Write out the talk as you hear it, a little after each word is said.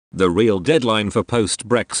The real deadline for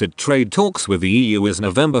post-Brexit trade talks with the EU is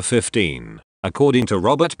November 15, according to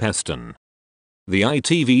Robert Peston. The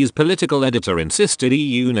ITV's political editor insisted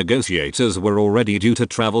EU negotiators were already due to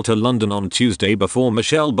travel to London on Tuesday before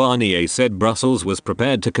Michel Barnier said Brussels was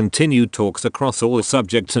prepared to continue talks across all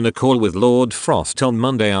subjects in a call with Lord Frost on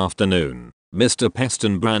Monday afternoon. Mr.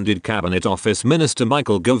 Peston branded Cabinet Office Minister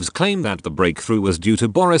Michael Gove's claim that the breakthrough was due to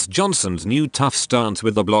Boris Johnson's new tough stance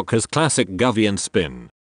with the bloc's classic Govian spin.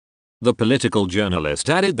 The political journalist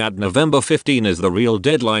added that November 15 is the real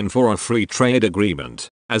deadline for a free trade agreement,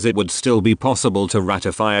 as it would still be possible to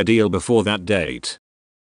ratify a deal before that date.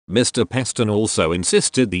 Mr. Peston also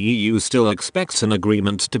insisted the EU still expects an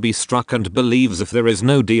agreement to be struck and believes if there is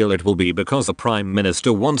no deal it will be because the Prime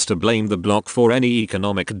Minister wants to blame the bloc for any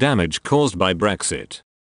economic damage caused by Brexit.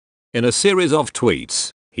 In a series of tweets,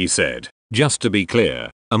 he said, "Just to be clear,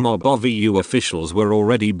 a mob of EU officials were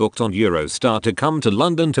already booked on Eurostar to come to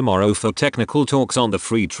London tomorrow for technical talks on the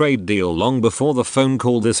free trade deal long before the phone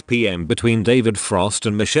call this PM between David Frost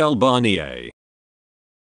and Michel Barnier."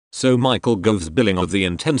 So Michael Gove's billing of the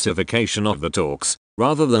intensification of the talks,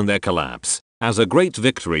 rather than their collapse, as a great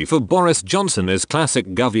victory for Boris Johnson is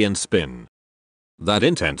classic Govian spin. That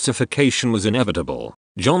intensification was inevitable.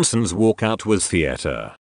 Johnson's walkout was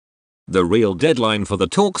theatre. The real deadline for the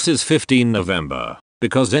talks is 15 November.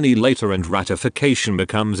 Because any later and ratification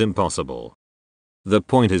becomes impossible. The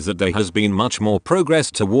point is that there has been much more progress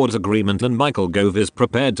towards agreement than Michael Gove is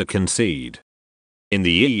prepared to concede. In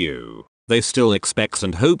the EU, they still expect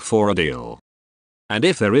and hope for a deal. And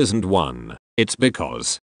if there isn't one, it's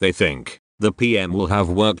because, they think, the PM will have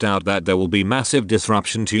worked out that there will be massive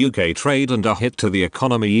disruption to UK trade and a hit to the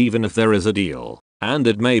economy even if there is a deal. And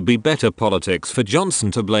it may be better politics for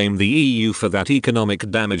Johnson to blame the EU for that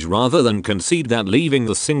economic damage rather than concede that leaving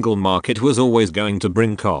the single market was always going to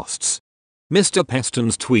bring costs. Mr.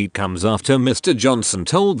 Peston's tweet comes after Mr. Johnson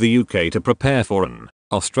told the UK to prepare for an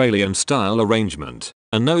Australian-style arrangement,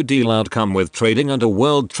 a no-deal outcome with trading under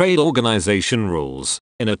World Trade Organization rules,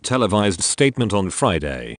 in a televised statement on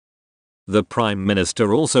Friday. The Prime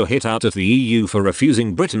Minister also hit out at the EU for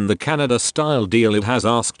refusing Britain the Canada-style deal it has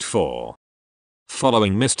asked for.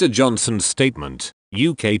 Following Mr. Johnson's statement,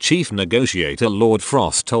 UK chief negotiator Lord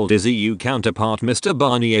Frost told his EU counterpart Mr.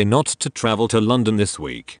 Barnier not to travel to London this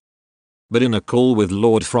week. But in a call with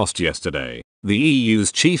Lord Frost yesterday, the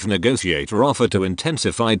EU's chief negotiator offered to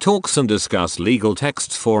intensify talks and discuss legal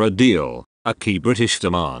texts for a deal, a key British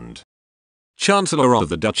demand. Chancellor of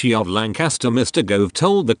the Duchy of Lancaster Mr. Gove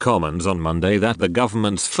told the Commons on Monday that the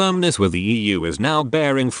government's firmness with the EU is now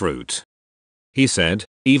bearing fruit. He said,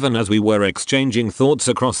 "Even as we were exchanging thoughts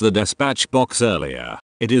across the dispatch box earlier,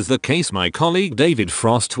 it is the case my colleague David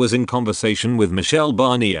Frost was in conversation with Michel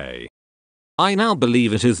Barnier. I now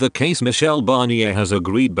believe it is the case Michel Barnier has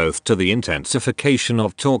agreed both to the intensification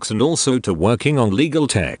of talks and also to working on legal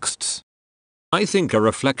texts. I think a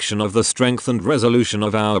reflection of the strength and resolution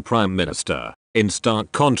of our Prime Minister, in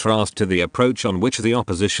stark contrast to the approach on which the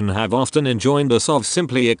opposition have often enjoined us of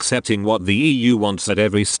simply accepting what the EU wants at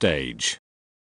every stage.